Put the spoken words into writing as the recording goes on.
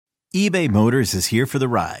eBay Motors is here for the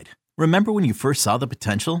ride. Remember when you first saw the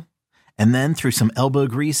potential? And then through some elbow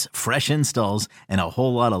grease, fresh installs, and a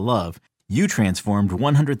whole lot of love, you transformed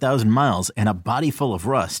 100,000 miles and a body full of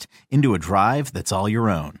rust into a drive that's all your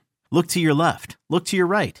own. Look to your left. Look to your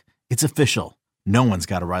right. It's official. No one's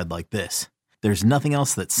got a ride like this. There's nothing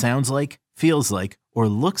else that sounds like, feels like, or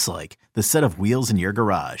looks like the set of wheels in your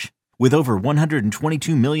garage. With over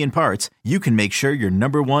 122 million parts, you can make sure your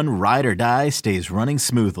number one ride or die stays running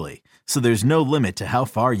smoothly. So there's no limit to how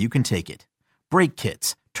far you can take it. Brake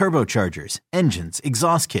kits, turbochargers, engines,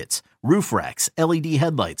 exhaust kits, roof racks, LED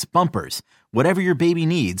headlights, bumpers, whatever your baby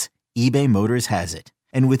needs, eBay Motors has it.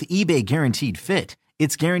 And with eBay Guaranteed Fit,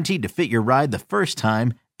 it's guaranteed to fit your ride the first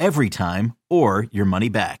time, every time, or your money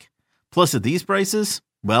back. Plus at these prices,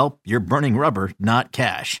 well, you're burning rubber, not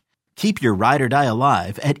cash. Keep your ride or die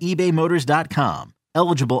alive at ebaymotors.com.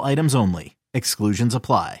 Eligible items only. Exclusions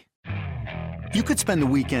apply. You could spend the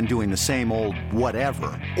weekend doing the same old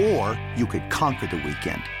whatever, or you could conquer the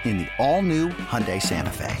weekend in the all-new Hyundai Santa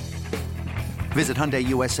Fe. Visit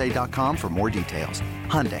HyundaiUSA.com for more details.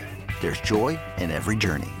 Hyundai, there's joy in every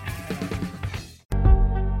journey.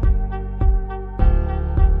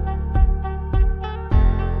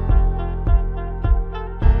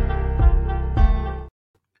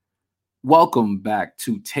 Welcome back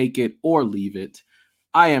to Take It or Leave It.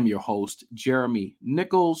 I am your host, Jeremy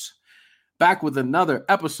Nichols, back with another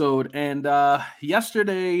episode. And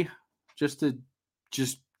yesterday, just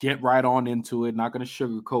get right on into it, not going to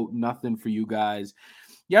sugarcoat nothing for you guys.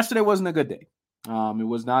 Yesterday wasn't a good day. It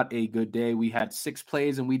was not a good day. We had 6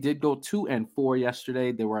 plays, and we did go 2-4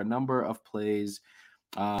 yesterday. There were a number of plays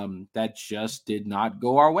that just did not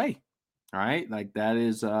go our way. All right, like that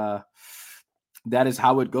is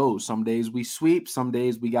how it goes. Some days we sweep, some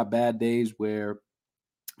days we got bad days where,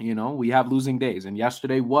 we have losing days. And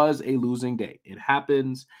yesterday was a losing day. It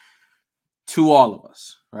happens to all of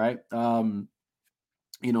us, right? Some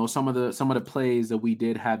of the plays that we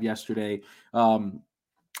did have yesterday. I'll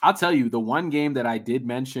tell you, the one game that I did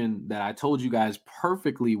mention that I told you guys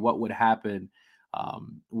perfectly what would happen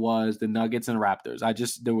was the Nuggets and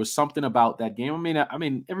Raptors. There was something about that game. I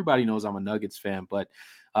mean, everybody knows I'm a Nuggets fan, but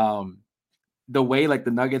the way like the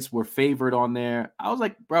Nuggets were favored on there, I was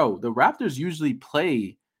like, bro, the Raptors usually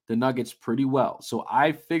play the Nuggets pretty well. So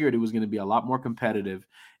I figured it was going to be a lot more competitive.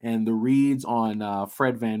 And the reads on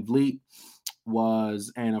Fred VanVleet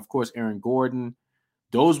and of course, Aaron Gordon,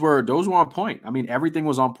 those were on point. I mean, everything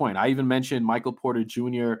was on point. I even mentioned Michael Porter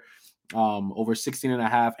Jr. Over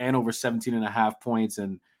 16.5 and over 17.5 points.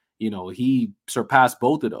 And, he surpassed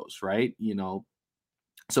both of those, right?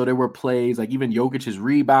 So there were plays like even Jokic's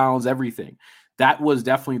rebounds, everything. That was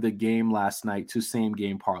definitely the game last night to same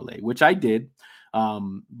game parlay, which I did.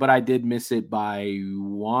 But I did miss it by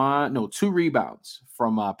 2 rebounds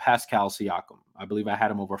from Pascal Siakam. I believe I had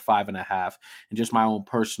him over 5.5 and just my own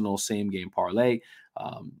personal same game parlay.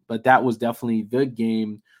 But that was definitely the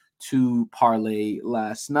game to parlay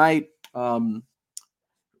last night.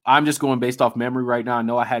 I'm just going based off memory right now. I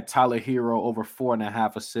know I had Tyler Hero over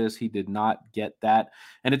 4.5 assists. He did not get that.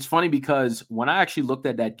 And it's funny because when I actually looked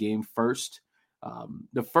at that game first,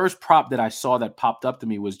 the first prop that I saw that popped up to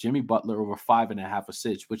me was Jimmy Butler over 5.5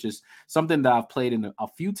 assists, which is something that I've played in a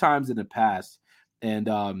few times in the past.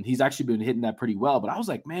 And he's actually been hitting that pretty well. But I was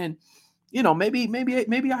like, man,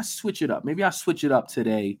 maybe I switch it up. Maybe I switch it up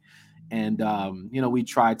today. And, we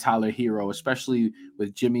tried Tyler Hero, especially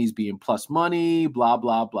with Jimmy's being plus money, blah,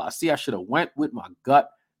 blah, blah. See, I should have went with my gut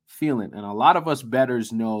feeling. And a lot of us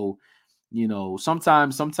bettors know,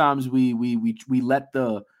 sometimes we let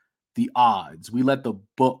the odds, we let the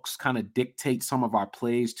books kind of dictate some of our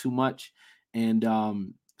plays too much. And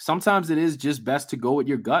sometimes it is just best to go with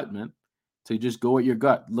your gut, man. To just go at your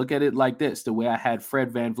gut. Look at it like this. The way I had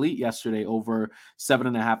Fred VanVleet yesterday over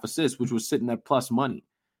 7.5 assists, which was sitting at plus money.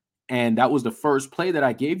 And that was the first play that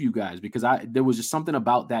I gave you guys because there was just something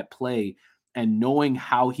about that play and knowing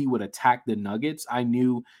how he would attack the Nuggets. I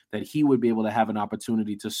knew that he would be able to have an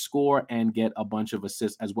opportunity to score and get a bunch of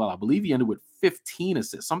assists as well. I believe he ended with 15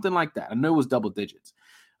 assists, something like that. I know it was double digits.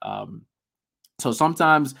 So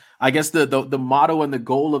sometimes I guess the motto and the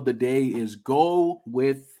goal of the day is go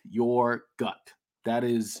with your gut. That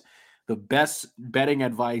is the best betting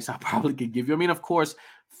advice I probably could give you. I mean, of course,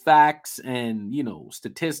 facts and,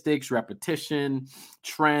 statistics, repetition,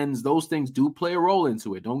 trends, those things do play a role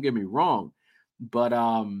into it. Don't get me wrong. But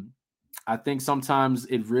I think sometimes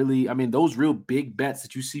it really, those real big bets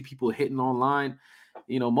that you see people hitting online,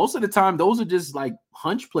 most of the time, those are just like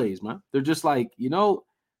hunch plays, man. They're just like,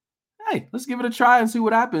 hey, let's give it a try and see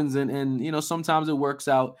what happens. And sometimes it works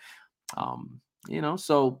out.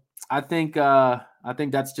 So I think I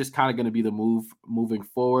think that's just kind of going to be the move moving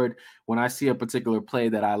forward. When I see a particular play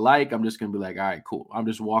that I like, I'm just going to be like, all right, cool. I'm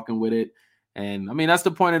just walking with it. And I mean, that's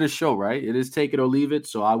the point of the show, right? It is take it or leave it.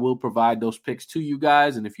 So I will provide those picks to you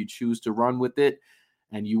guys. And if you choose to run with it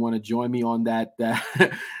and you want to join me on that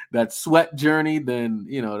that sweat journey, then,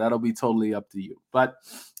 that'll be totally up to you. But,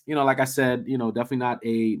 like I said,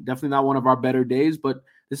 definitely not one of our better days, but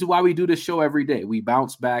this is why we do this show every day. We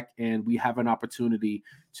bounce back and we have an opportunity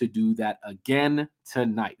to do that again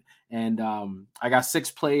tonight. And I got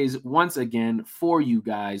 6 plays once again for you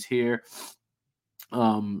guys here.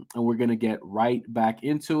 And we're going to get right back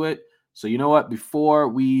into it. So you know what? Before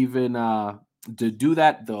we even to do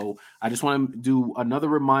that, though, I just want to do another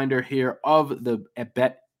reminder here of the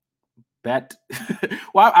bet.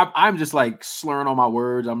 Well, I'm just like slurring on my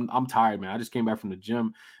words. I'm tired, man. I just came back from the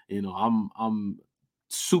gym. I'm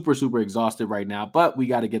super, super exhausted right now, but we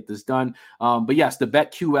got to get this done. But yes, the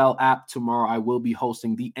BetQL app tomorrow. I will be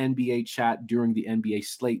hosting the NBA chat during the NBA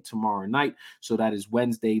slate tomorrow night. So that is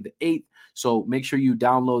Wednesday the 8th. So make sure you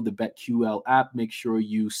download the BetQL app. Make sure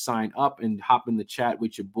you sign up and hop in the chat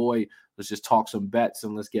with your boy. Let's just talk some bets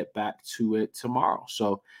and let's get back to it tomorrow.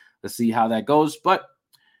 So let's see how that goes. But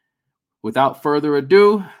without further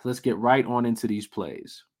ado, let's get right on into these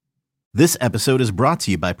plays. This episode is brought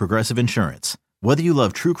to you by Progressive Insurance. Whether you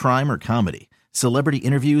love true crime or comedy, celebrity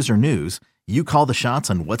interviews or news, you call the shots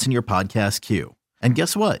on what's in your podcast queue. And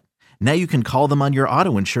guess what? Now you can call them on your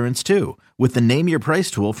auto insurance too with the Name Your Price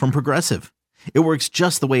tool from Progressive. It works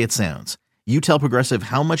just the way it sounds. You tell Progressive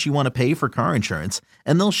how much you want to pay for car insurance,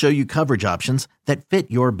 and they'll show you coverage options that fit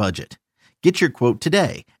your budget. Get your quote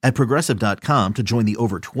today at Progressive.com to join the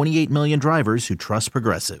over 28 million drivers who trust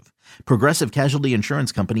Progressive. Progressive Casualty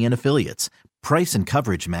Insurance Company and Affiliates. Price and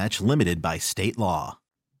coverage match limited by state law.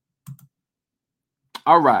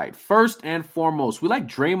 All right. First and foremost, we like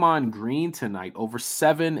Draymond Green tonight over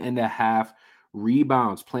 7.5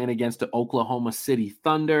 rebounds playing against the Oklahoma City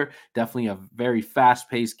Thunder. Definitely a very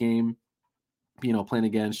fast-paced game. Playing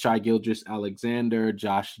against Shai Gilgeous-Alexander,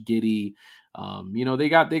 Josh Giddey. They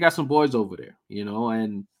got some boys over there,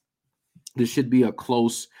 and this should be a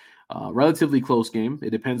close, relatively close game. It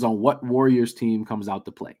depends on what Warriors team comes out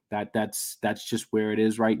to play. That's just where it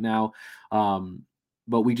is right now.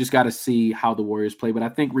 But we just got to see how the Warriors play. But I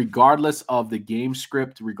think regardless of the game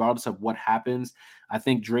script, regardless of what happens, I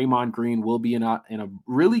think Draymond Green will be in a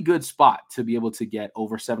really good spot to be able to get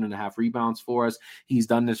over 7.5 rebounds for us. He's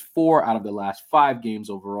done this 4 out of the last 5 games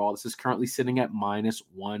overall. This is currently sitting at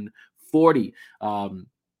 -140.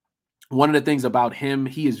 One of the things about him,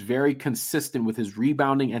 he is very consistent with his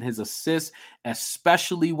rebounding and his assists,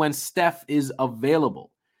 especially when Steph is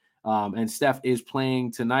available. And Steph is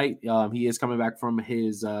playing tonight. He is coming back from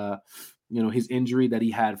his injury that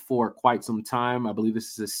he had for quite some time. I believe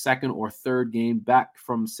this is his 2nd or 3rd game back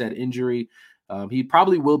from said injury. He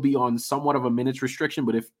probably will be on somewhat of a minutes restriction,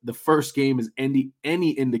 but if the first game is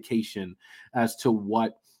any indication as to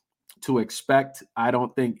what to expect, I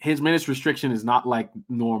don't think his minutes restriction is not like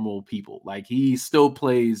normal people. Like he still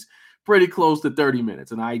plays pretty close to 30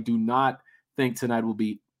 minutes, and I do not think tonight will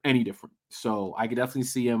be any different. So I could definitely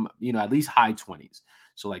see him, at least high 20s.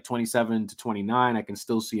 So like 27 to 29, I can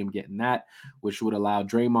still see him getting that, which would allow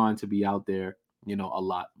Draymond to be out there, a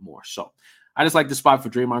lot more. So I just like the spot for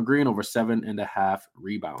Draymond Green over 7.5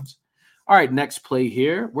 rebounds. All right, next play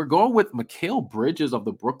here. We're going with Mikal Bridges of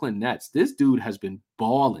the Brooklyn Nets. This dude has been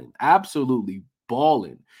balling, absolutely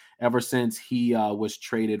balling, ever since he was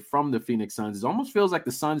traded from the Phoenix Suns. It almost feels like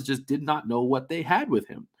the Suns just did not know what they had with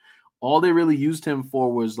him. All they really used him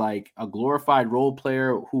for was like a glorified role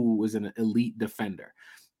player who was an elite defender.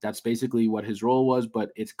 That's basically what his role was,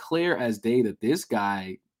 but it's clear as day that this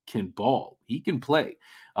guy can ball. He can play.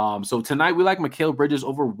 So tonight we like Mikal Bridges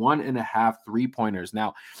over 1.5 3-pointers.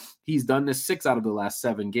 Now, he's done this 6 out of the last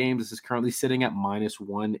 7 games. This is currently sitting at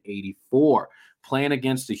 -184. Playing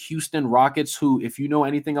against the Houston Rockets, who, if you know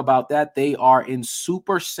anything about that, they are in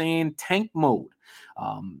Super Saiyan tank mode.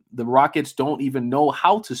 The Rockets don't even know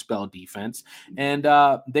how to spell defense, and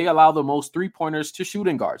they allow the most 3-pointers to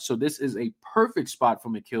shooting guards. So this is a perfect spot for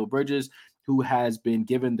Mikal Bridges, who has been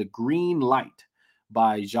given the green light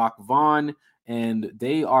by Jacques Vaughn, and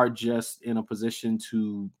they are just in a position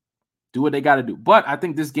to do what they got to do. But I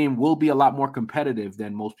think this game will be a lot more competitive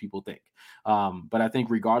than most people think. But I think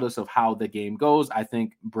regardless of how the game goes, I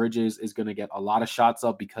think Bridges is going to get a lot of shots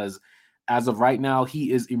up because as of right now,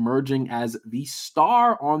 he is emerging as the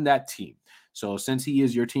star on that team. So since he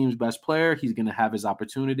is your team's best player, he's going to have his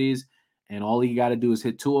opportunities, and all you got to do is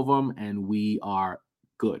hit 2 of them, and we are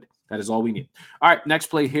good. That is all we need. All right, next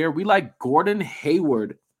play here. We like Gordon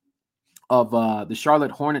Hayward of the Charlotte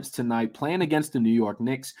Hornets tonight, playing against the New York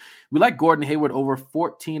Knicks. We like Gordon Hayward over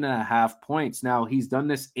 14.5 points. Now, he's done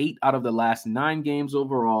this 8 out of the last 9 games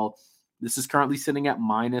overall. This is currently sitting at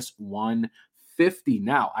minus 150.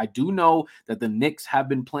 Now, I do know that the Knicks have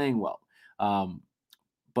been playing well,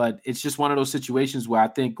 but it's just one of those situations where I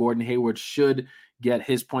think Gordon Hayward should get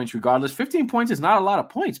his points regardless. 15 points is not a lot of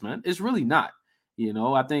points, man. It's really not.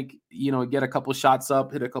 I think, get a couple shots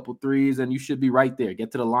up, hit a couple threes, and you should be right there.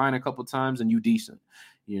 Get to the line a couple times, and you decent.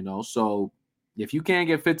 So if you can't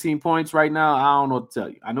get 15 points right now, I don't know what to tell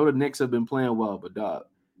you. I know the Knicks have been playing well, but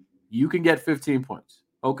you can get 15 points.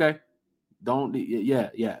 Okay?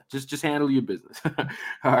 Just handle your business.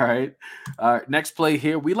 All right. Next play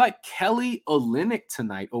here. We like Kelly Olynyk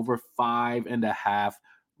tonight over 5.5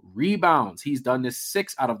 rebounds. He's done this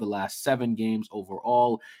 6 out of the last 7 games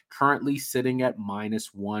overall, currently sitting at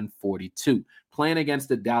minus 142. Playing against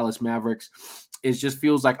the Dallas Mavericks, it just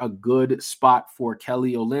feels like a good spot for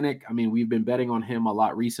Kelly Olynyk. I mean, we've been betting on him a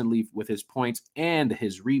lot recently with his points and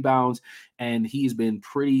his rebounds, and he's been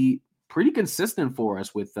pretty consistent for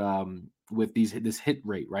us with this hit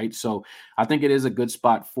rate, right? So I think it is a good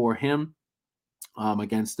spot for him.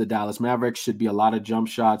 Against the Dallas Mavericks. Should be a lot of jump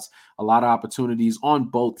shots, a lot of opportunities on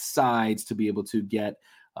both sides to be able to get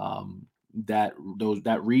that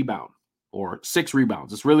rebound or 6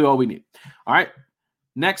 rebounds. That's really all we need. All right.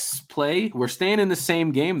 Next play. We're staying in the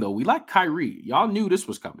same game, though. We like Kyrie. Y'all knew this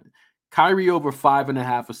was coming. Kyrie over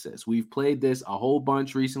 5.5 assists. We've played this a whole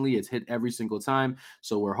bunch recently. It's hit every single time.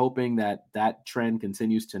 So we're hoping that trend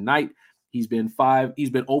continues tonight. He's been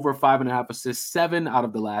over 5.5 assists, 7 out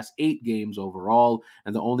of the last 8 games overall.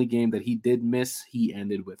 And the only game that he did miss, he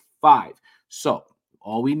ended with 5. So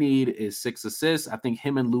all we need is 6 assists. I think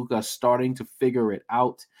him and Luka starting to figure it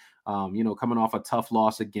out. Coming off a tough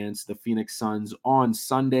loss against the Phoenix Suns on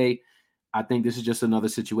Sunday. I think this is just another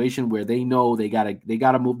situation where they know they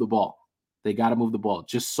gotta move the ball. They got to move the ball.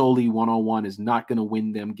 Just solely one-on-one is not going to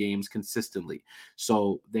win them games consistently.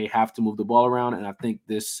 So they have to move the ball around, and I think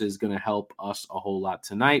this is going to help us a whole lot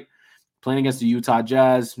tonight. Playing against the Utah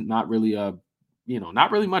Jazz, not really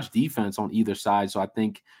much defense on either side. So I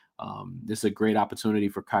think this is a great opportunity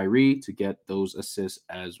for Kyrie to get those assists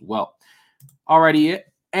as well. Alrighty,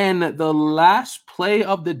 and the last play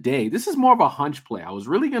of the day. This is more of a hunch play. I was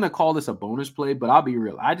really going to call this a bonus play, but I'll be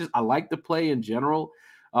real. I like the play in general.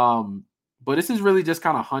 But this is really just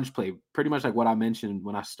kind of hunch play, pretty much like what I mentioned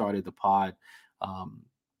when I started the pod. I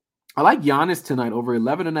like Giannis tonight over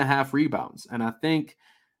 11.5 rebounds. And I think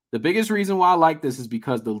the biggest reason why I like this is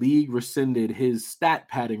because the league rescinded his stat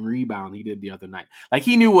padding rebound he did the other night. Like,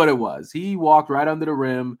 he knew what it was. He walked right under the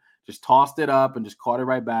rim, just tossed it up and just caught it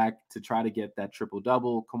right back to try to get that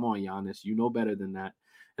triple-double. Come on, Giannis. You know better than that,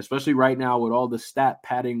 especially right now with all the stat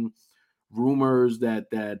padding rumors that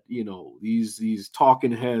these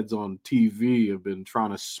talking heads on TV have been trying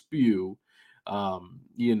to spew.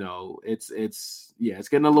 It's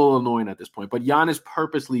getting a little annoying at this point. But Giannis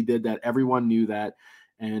purposely did that. Everyone knew that,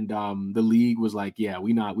 and the league was like, "Yeah,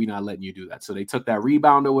 we not letting you do that." So they took that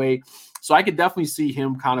rebound away. So I could definitely see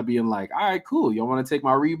him kind of being like, "All right, cool. You want to take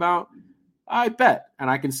my rebound? I bet." And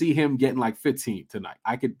I can see him getting like 15 tonight.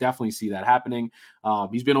 I could definitely see that happening.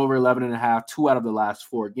 He's been over 11.5, 2 out of the last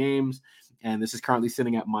 4 games. And this is currently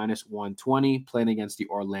sitting at minus 120, playing against the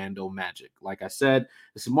Orlando Magic. Like I said,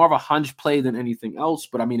 this is more of a hunch play than anything else.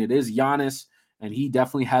 But, I mean, it is Giannis, and he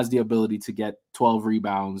definitely has the ability to get 12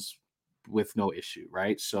 rebounds with no issue,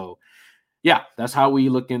 right? So, yeah, that's how we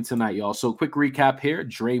look in tonight, y'all. So, quick recap here.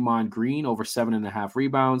 Draymond Green over 7.5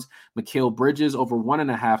 rebounds. Mikal Bridges over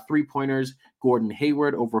 1.5 three-pointers. Gordon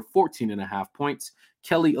Hayward over 14.5 points.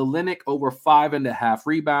 Kelly Olynyk over 5.5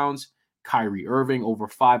 rebounds. Kyrie Irving over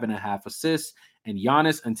 5.5 assists, and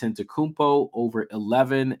Giannis Antetokounmpo over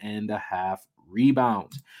 11.5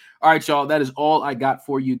 rebounds. All right, y'all, that is all I got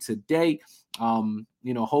for you today.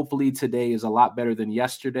 Hopefully today is a lot better than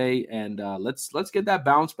yesterday, and let's get that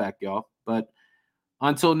bounce back, y'all. But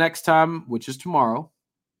until next time, which is tomorrow,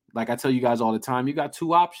 like I tell you guys all the time, you got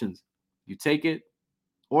 2 options. You take it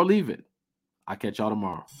or leave it. I'll catch y'all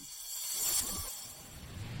tomorrow.